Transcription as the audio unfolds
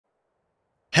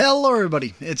Hello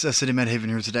everybody, it's City Medhaven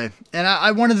here today, and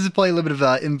I wanted to play a little bit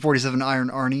of M47 Iron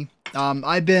Arnie.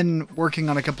 I've been working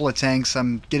on a couple of tanks.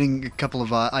 I'm getting a couple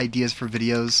of ideas for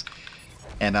videos,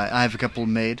 and I have a couple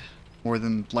made. More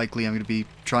than likely I'm going to be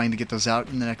trying to get those out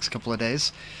in the next couple of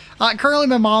days. Currently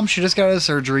my mom, she just got out of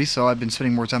surgery, so I've been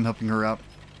spending more time helping her out,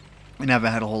 and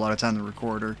haven't had a whole lot of time to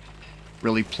record or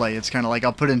really play. It's kind of like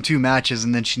I'll put in 2 matches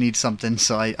and then she needs something,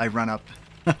 so I run up.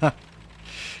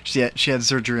 She had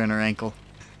surgery on her ankle.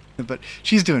 But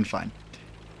she's doing fine.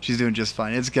 She's doing just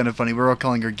fine. It's kind of funny. We're all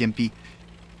calling her Gimpy.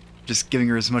 Just giving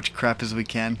her as much crap as we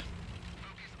can.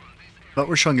 But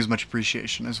we're showing as much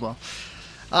appreciation as well.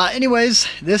 Anyways,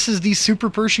 this is the Super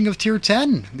Pershing of Tier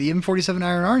 10. The M47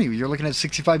 Iron Arnie. You're looking at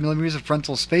 65mm of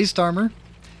frontal spaced armor.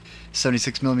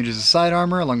 76mm of side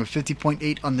armor, along with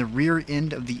 50.8 on the rear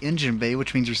end of the engine bay,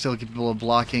 which means you're still capable of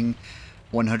blocking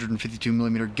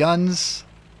 152mm guns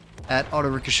at auto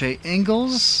ricochet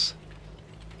angles.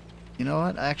 You know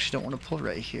what? I actually don't want to pull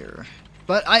right here.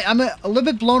 But I'm a little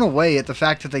bit blown away at the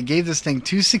fact that they gave this thing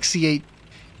 268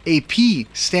 AP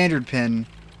standard pin,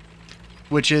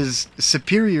 which is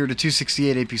superior to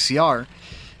 268 APCR.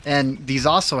 And these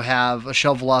also have a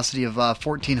shell velocity of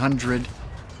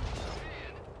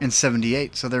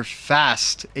 1478. So they're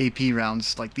fast AP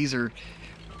rounds. Like, these are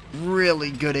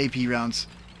really good AP rounds.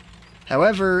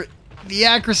 However, the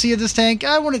accuracy of this tank,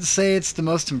 I wouldn't say it's the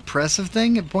most impressive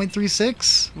thing at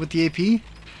 .36 with the AP.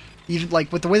 Even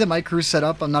like with the way that my crew's set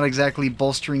up, I'm not exactly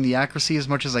bolstering the accuracy as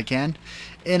much as I can.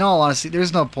 In all honesty,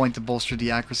 there's no point to bolster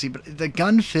the accuracy, but the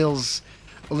gun feels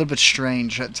a little bit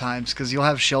strange at times because you'll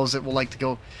have shells that will like to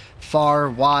go far,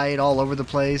 wide, all over the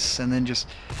place, and then just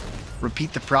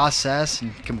repeat the process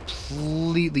and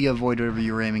completely avoid whatever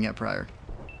you were aiming at prior.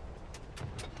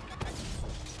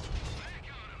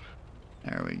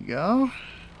 There we go.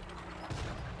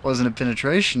 Wasn't a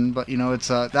penetration, but you know, it's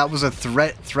that was a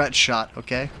threat shot,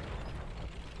 okay?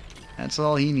 That's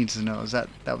all he needs to know, is that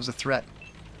was a threat.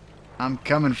 I'm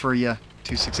coming for you,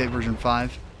 268 version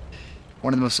 5.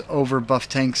 One of the most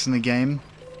over-buffed tanks in the game.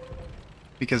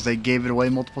 Because they gave it away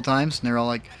multiple times, and they're all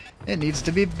like, it needs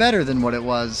to be better than what it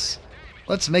was.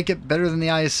 Let's make it better than the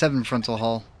IS-7 frontal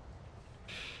hull.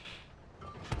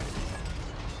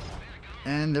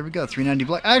 And there we go, 390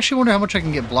 block. I actually wonder how much I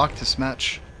can get blocked this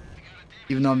match.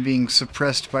 Even though I'm being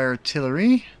suppressed by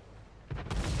artillery.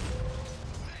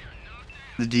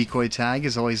 The decoy tag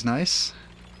is always nice.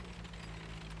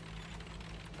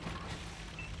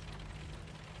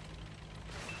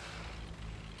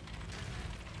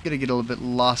 Gonna get a little bit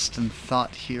lost in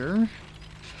thought here.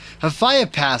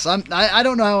 Hafaya Pass. I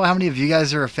don't know how many of you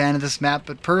guys are a fan of this map,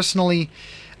 but personally,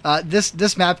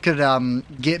 this map could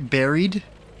get buried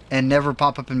and never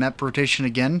pop up in map rotation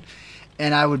again,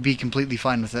 and I would be completely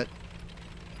fine with it.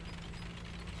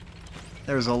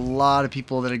 There's a lot of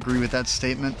people that agree with that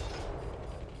statement.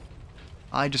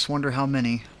 I just wonder how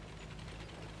many.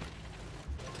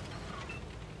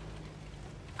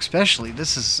 Especially,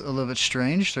 this is a little bit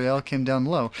strange. They all came down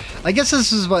low. I guess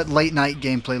this is what late night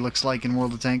gameplay looks like in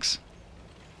World of Tanks.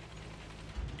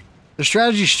 The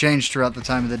strategies change throughout the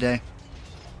time of the day.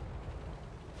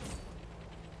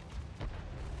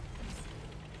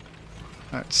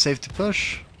 Alright, safe to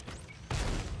push. A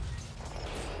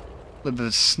little bit of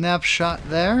a snapshot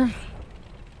there.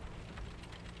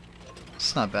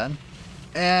 It's not bad.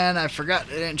 And I forgot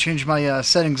I didn't change my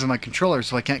settings on my controller,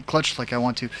 so I can't clutch like I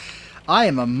want to. I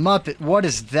am a muppet. What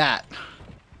is that?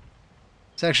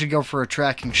 Let's actually go for a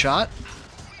tracking shot.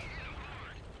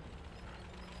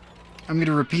 I'm going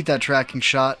to repeat that tracking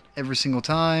shot every single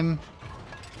time.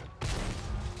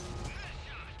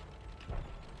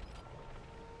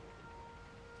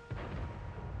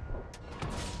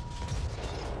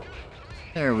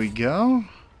 There we go.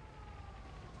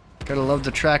 Gotta love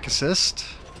the track assist.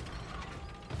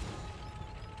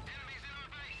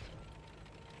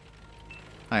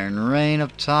 Iron Rain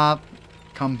up top.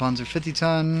 Compounds are 50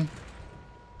 ton.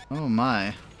 Oh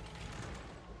my.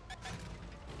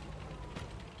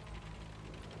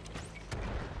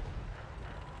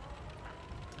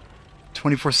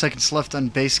 "24 seconds left on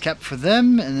base cap for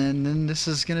them, and then this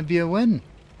is gonna be a win."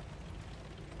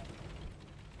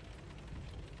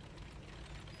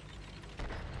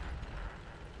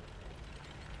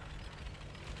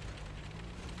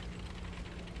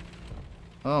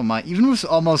 Oh my, even with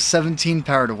almost 17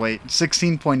 power to weight,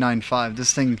 16.95,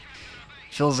 this thing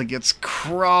feels like it's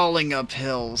crawling up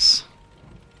hills.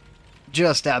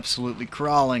 Just absolutely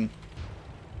crawling.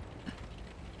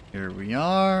 Here we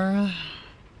are.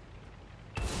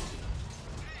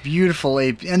 Beautiful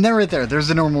AP, and there right there, there's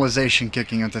the normalization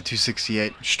kicking at the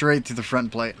 268, straight through the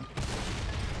front plate.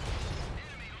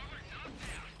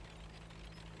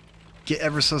 Get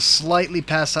ever so slightly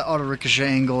past that auto ricochet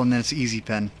angle, and then it's easy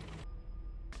pen.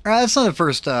 Alright, that's not a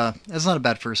first, that's not a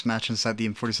bad first match inside the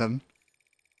M47.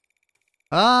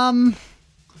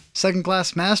 Second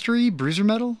class mastery, bruiser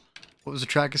medal. What was the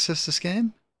track assist this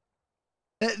game?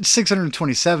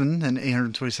 627 and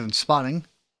 827 spotting.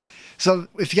 So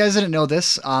if you guys didn't know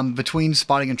this, between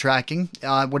spotting and tracking,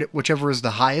 whichever is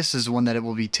the highest is the one that it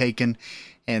will be taken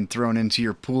and thrown into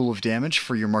your pool of damage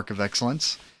for your mark of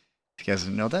excellence. If you guys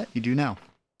didn't know that, you do now.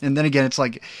 And then again, it's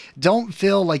like, don't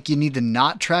feel like you need to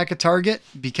not track a target,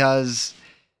 because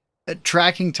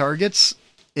tracking targets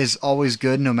is always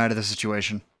good no matter the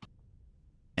situation.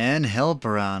 And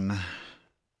Helperon.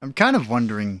 I'm kind of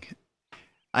wondering,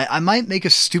 I might make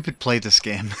a stupid play this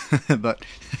game, but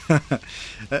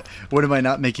what am I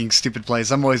not making stupid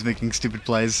plays? I'm always making stupid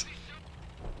plays.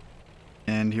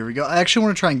 And here we go. I actually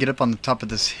want to try and get up on the top of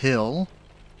this hill,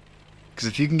 because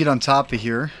if you can get on top of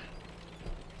here,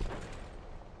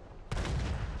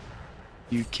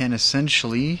 you can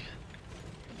essentially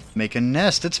make a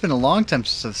nest. It's been a long time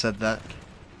since I've said that.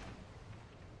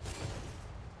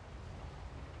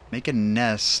 Make a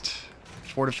nest.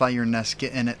 Fortify your nest.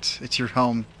 Get in it. It's your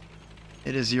home.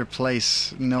 It is your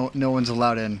place. No one's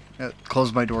allowed in.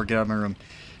 Close my door. Get out of my room.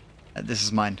 This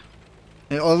is mine.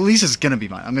 Well, at least it's gonna be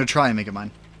mine. I'm gonna try and make it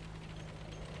mine.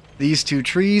 These two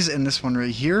trees and this one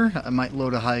right here, I might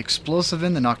load a high explosive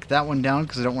in to knock that one down,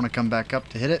 because I don't want to come back up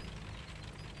to hit it.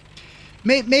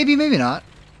 Maybe, maybe not.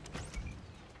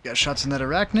 Got shots in that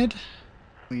arachnid.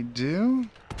 We do.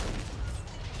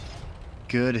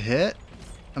 Good hit.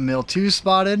 A mill 2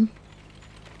 spotted.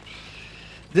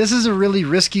 This is a really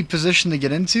risky position to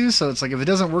get into, so it's like, if it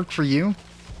doesn't work for you,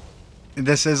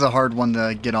 this is a hard one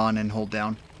to get on and hold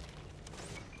down.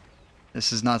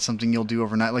 This is not something you'll do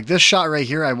overnight. Like this shot right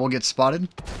here, I will get spotted.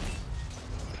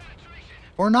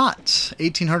 Or not.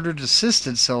 1800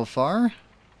 assisted so far.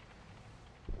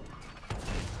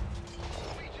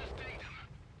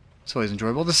 It's always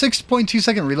enjoyable. The 6.2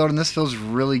 second reload on this feels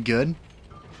really good.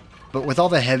 But with all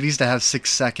the heavies to have 6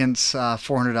 seconds,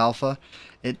 400 alpha,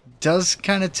 it does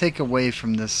kind of take away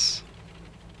from this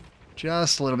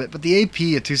just a little bit. But the AP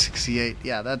at 268,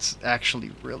 yeah, that's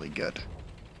actually really good.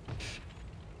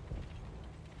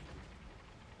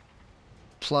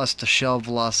 Plus the shell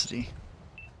velocity.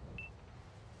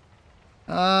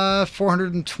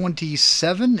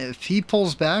 427. If he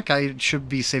pulls back, I should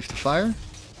be safe to fire.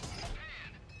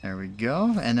 There we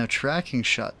go. And a tracking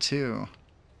shot, too.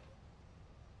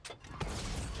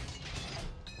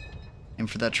 Aim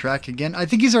for that track again. I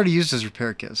think he's already used his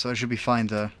repair kit, so I should be fine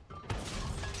to...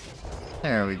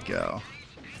 There we go.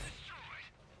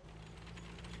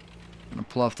 I'm gonna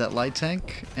pull off that light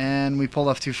tank. And we pulled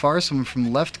off too far. Someone from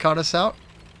the left caught us out.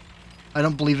 I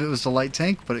don't believe it was the light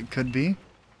tank, but it could be.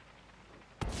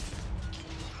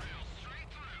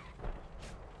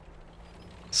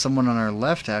 Someone on our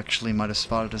left actually might have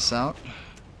spotted us out.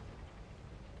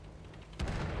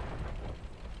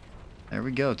 There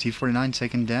we go. T-49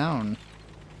 taken down.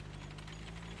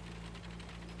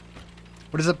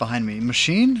 What is that behind me?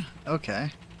 Machine?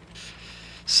 Okay.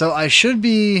 So I should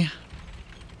be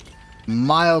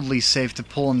mildly safe to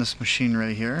pull in this machine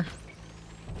right here.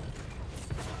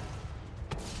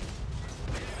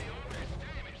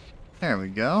 There we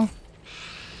go.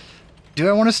 Do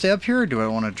I want to stay up here, or do I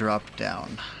want to drop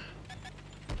down?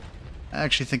 I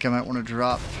actually think I might want to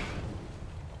drop.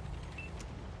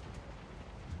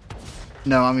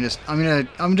 No, I'm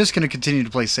just gonna continue to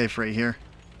play safe right here.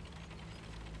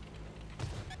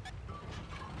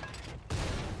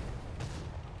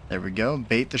 There we go.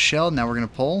 Bait the shell. Now we're gonna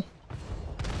pull.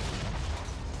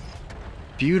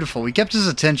 Beautiful. We kept his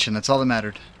attention. That's all that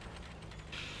mattered.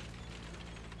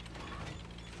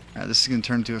 Alright, this is gonna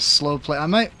turn into a slow play. I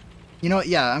might... You know what?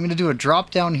 Yeah, I'm going to do a drop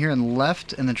down here and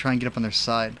left and then try and get up on their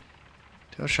side.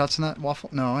 Do I have shots in that waffle?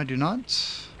 No, I do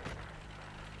not.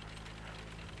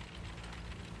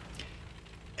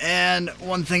 And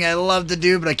one thing I love to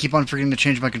do, but I keep on forgetting to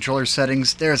change my controller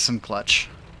settings, there's some clutch.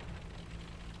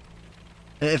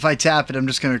 If I tap it, I'm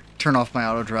just going to turn off my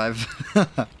auto drive.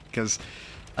 Because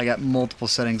I got multiple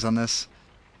settings on this.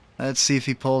 Let's see if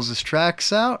he pulls his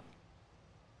tracks out.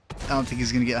 I don't think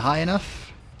he's going to get high enough.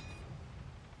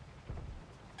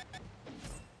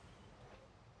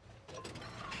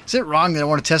 Is it wrong that I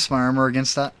want to test my armor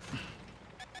against that?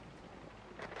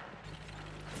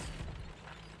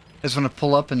 I just want to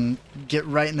pull up and get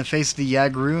right in the face of the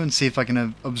Yagru and see if I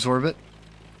can absorb it.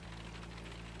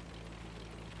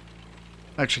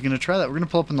 I'm actually going to try that. We're going to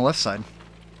pull up on the left side.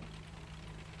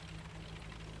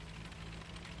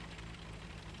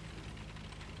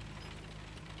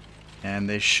 And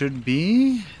they should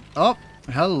be... Oh,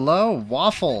 hello,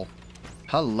 Waffle.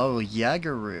 Hello,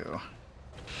 Yagaru.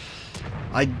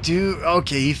 I do...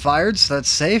 Okay, he fired, so that's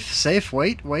safe. Safe.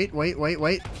 Wait.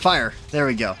 Fire. There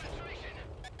we go.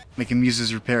 Make him use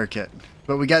his repair kit.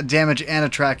 But we got damage and a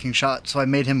tracking shot, so I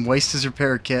made him waste his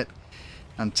repair kit.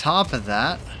 On top of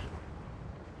that...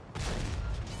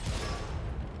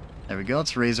 There we go.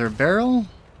 Let's raise our barrel.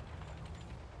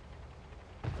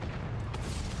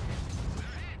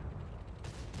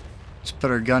 Let's put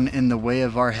our gun in the way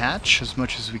of our hatch as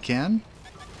much as we can.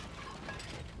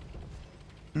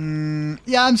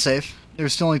 Yeah, I'm safe.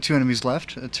 There's still only 2 enemies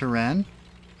left. A Tyran.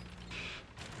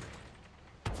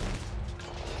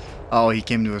 Oh, he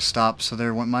came to a stop, so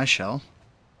there went my shell.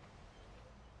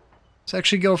 Let's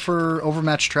actually go for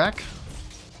overmatched track.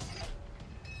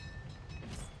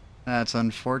 That's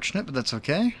unfortunate, but that's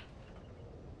okay.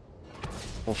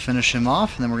 We'll finish him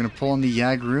off, and then we're going to pull in the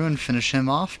Yagru and finish him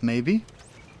off, maybe.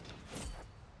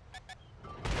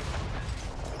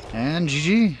 And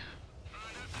GG.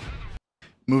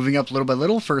 Moving up little by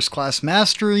little, first class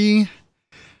mastery.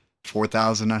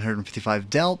 4,955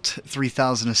 dealt,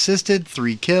 3,000 assisted,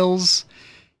 3 kills.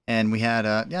 And we had,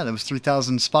 yeah, that was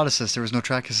 3,000 spot assists. There was no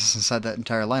track assist inside that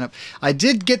entire lineup. I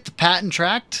did get the patent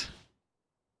tracked,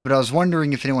 but I was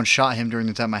wondering if anyone shot him during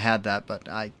the time I had that, but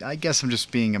I guess I'm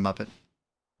just being a muppet.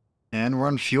 And we're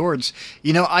on Fjords.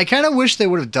 You know, I kind of wish they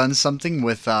would have done something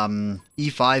with E5,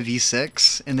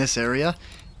 E6 in this area,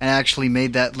 and actually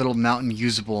made that little mountain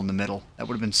usable in the middle. That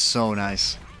would have been so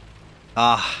nice.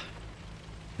 Ah,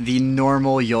 the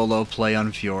normal YOLO play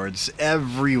on Fjords.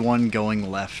 Everyone going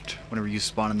left whenever you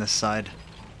spawn on this side.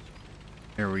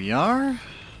 Here we are.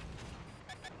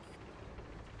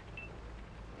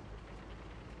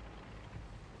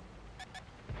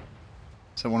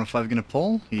 Is that 105 gonna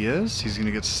pull? He is. He's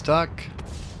gonna get stuck.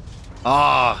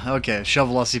 Ah, okay. Shell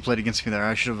velocity played against me there.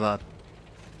 I should have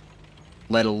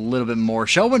led a little bit more.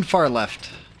 Shell went far left.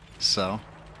 So.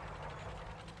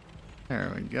 There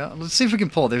we go. Let's see if we can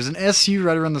pull. There's an SU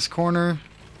right around this corner.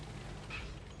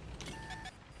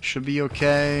 Should be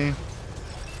okay.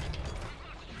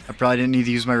 I probably didn't need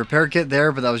to use my repair kit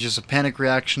there, but that was just a panic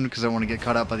reaction because I don't want to get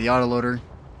caught out by the autoloader.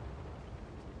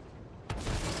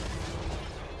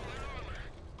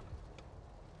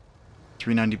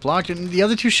 .390 blocked, and the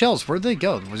other 2 shells, where'd they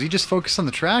go? Was he just focused on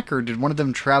the track, or did one of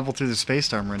them travel through the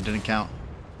space armor and didn't count?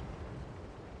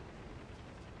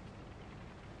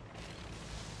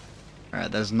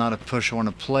 Alright, that is not a push I want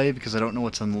to play because I don't know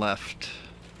what's on left.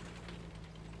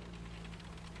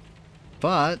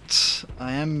 But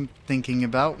I am thinking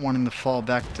about wanting to fall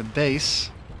back to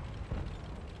base,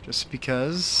 just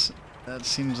because that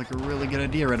seems like a really good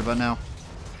idea right about now.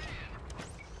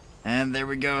 And there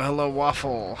we go. Hello,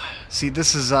 Waffle. See,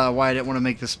 this is why I didn't want to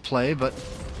make this play, but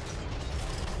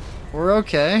we're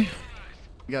okay.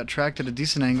 We got tracked at a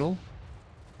decent angle.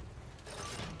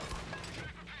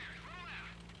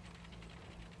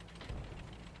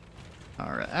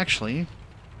 Alright, actually,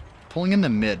 pulling in the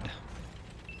mid.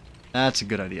 That's a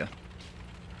good idea.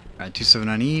 Alright,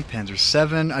 279E, Panzer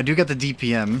 7. I do get the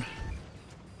DPM,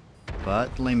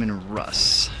 but Layman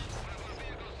Russ.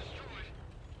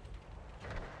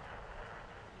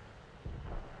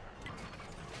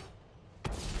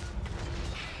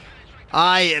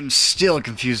 I am still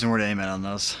confused on where to aim at on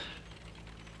those.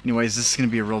 Anyways, this is going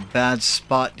to be a real bad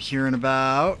spot here in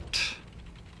about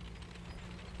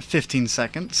 15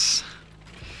 seconds.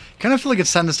 Kind of feel like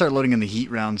it's time to start loading in the heat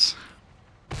rounds.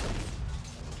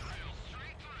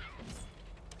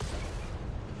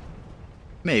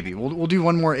 Maybe. We'll do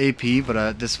one more AP,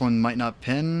 but this one might not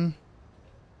pin.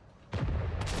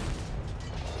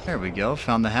 There we go.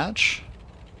 Found the hatch.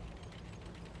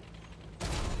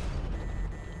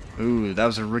 Ooh, that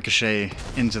was a ricochet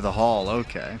into the hull.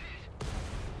 Okay.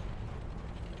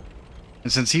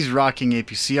 And since he's rocking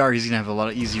APCR, he's going to have a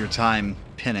lot easier time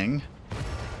pinning.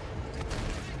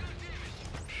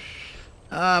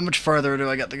 How much farther do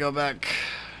I got to go back?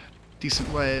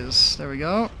 Decent ways. There we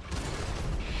go.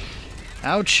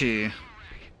 Ouchie.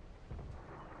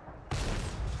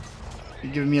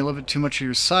 You're giving me a little bit too much of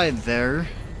your side there,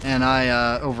 and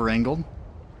I over-angled.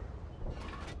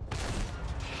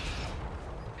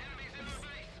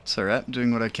 It's alright, I'm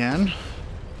doing what I can.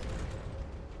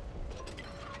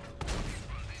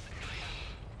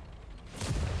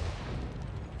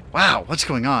 Wow, what's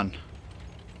going on?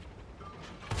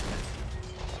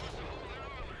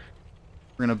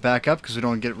 We're gonna back up because we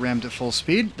don't want to get rammed at full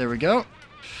speed. There we go.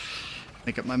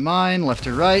 Make up my mind, left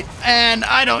or right, and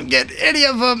I don't get any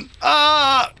of them.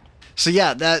 Ah! So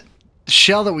yeah, that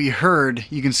shell that we heard,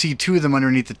 you can see 2 of them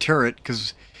underneath the turret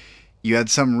because you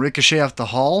had some ricochet off the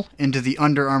hull into the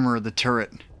under armor of the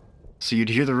turret. So you'd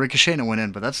hear the ricochet and it went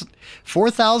in, but that's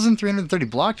 4,330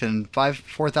 blocked and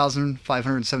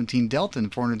 4,517 dealt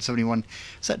and 471.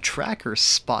 Is that track or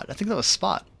spot? I think that was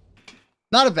spot.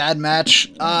 Not a bad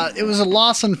match. It was a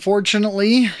loss,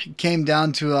 unfortunately. It came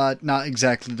down to not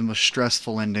exactly the most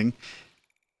stressful ending.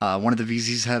 One of the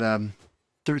VZs had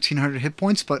 1,300 hit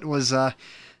points, but was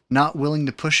not willing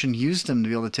to push and use them to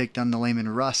be able to take down the Layman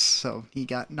Russ. So he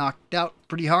got knocked out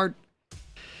pretty hard.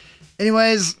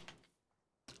 Anyways,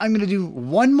 I'm going to do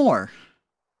one more.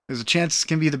 There's a chance it's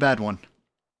going to be the bad one.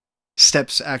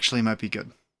 Steps actually might be good.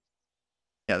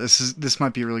 Yeah, this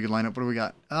might be a really good lineup. What do we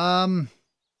got?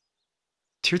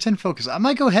 Tier 10 focus. I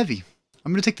might go heavy.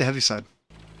 I'm going to take the heavy side.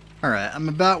 Alright, I'm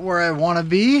about where I want to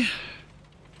be.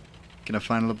 Gonna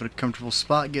find a little bit of comfortable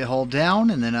spot, get hauled down,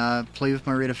 and then play with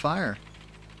my rate of fire.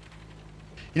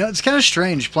 You know, it's kind of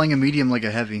strange playing a medium like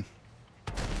a heavy.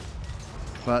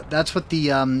 But that's what the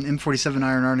M47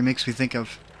 Iron Army makes me think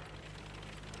of.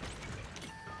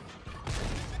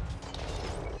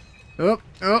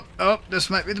 Oh, this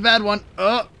might be the bad one.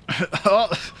 Oh,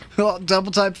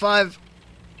 double type 5.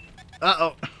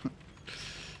 Uh-oh.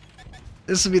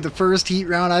 This will be the first heat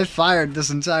round I've fired this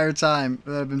entire time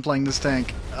that I've been playing this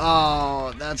tank.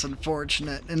 Oh, that's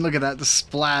unfortunate. And look at that, the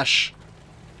splash.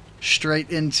 Straight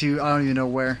into, I don't even know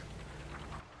where.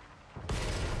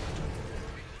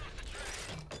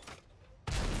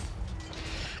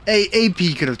 AP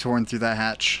could have torn through that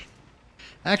hatch.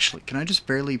 Actually, can I just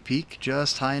barely peek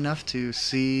just high enough to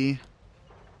see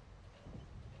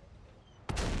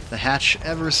the hatch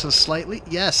ever so slightly?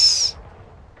 Yes.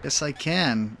 Yes, I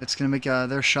can. It's going to make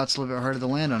their shots a little bit harder to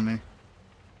land on me.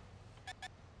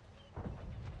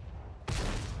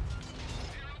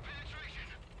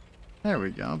 There we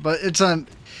go. But it's it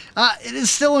is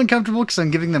still uncomfortable because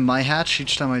I'm giving them my hatch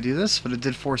each time I do this, but it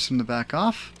did force them to back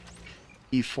off.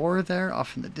 E4 there,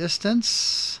 off in the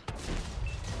distance.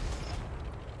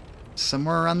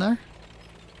 Somewhere around there.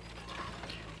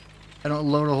 I don't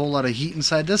load a whole lot of heat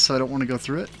inside this, so I don't want to go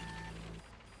through it.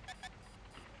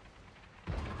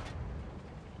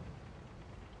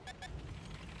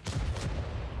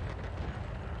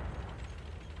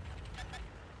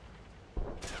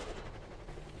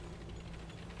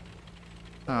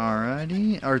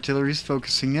 Alrighty, artillery's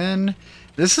focusing in.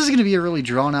 This is going to be a really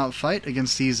drawn-out fight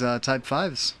against these Type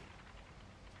 5s.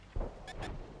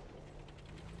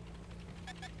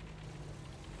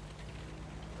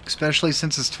 Especially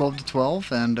since it's 12 to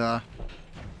 12 and we're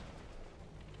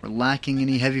lacking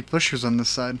any heavy pushers on this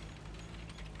side.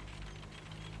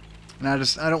 And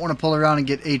I don't want to pull around and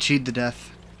get HE'd to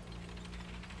death.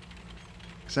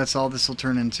 Because that's all this will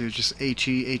turn into, just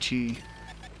HE, HE.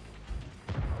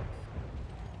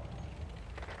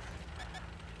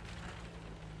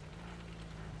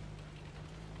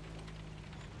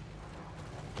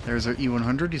 There's our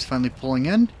E100, he's finally pulling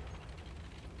in.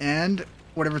 And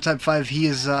whatever Type 5 he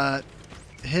is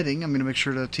hitting, I'm going to make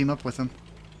sure to team up with him.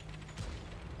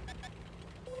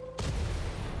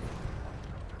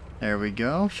 There we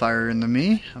go, fire into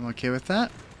me, I'm okay with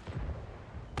that.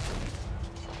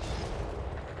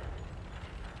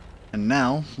 And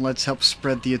now, let's help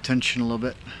spread the attention a little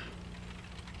bit.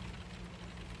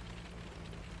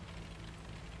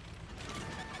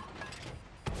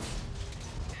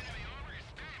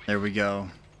 There we go.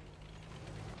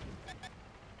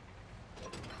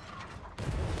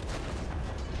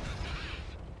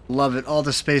 Love it. All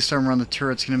the space armor on the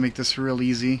turret's going to make this real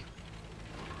easy.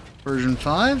 Version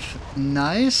 5.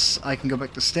 Nice. I can go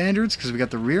back to standards because we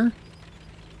got the rear.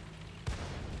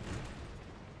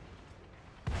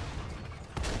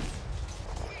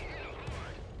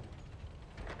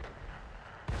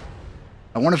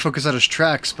 I want to focus out his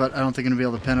tracks, but I don't think I'm going to be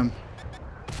able to pin him.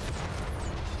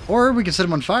 Or we can set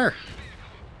him on fire.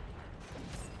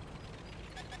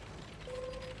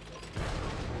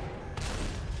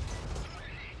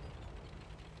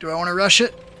 Do I want to rush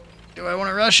it? Do I want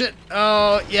to rush it?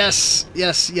 Oh, yes.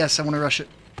 Yes, yes, I want to rush it.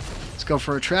 Let's go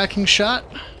for a tracking shot.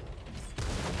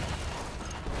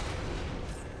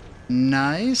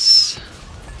 Nice.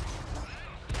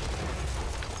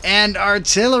 And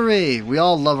artillery. We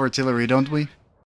all love artillery, don't we?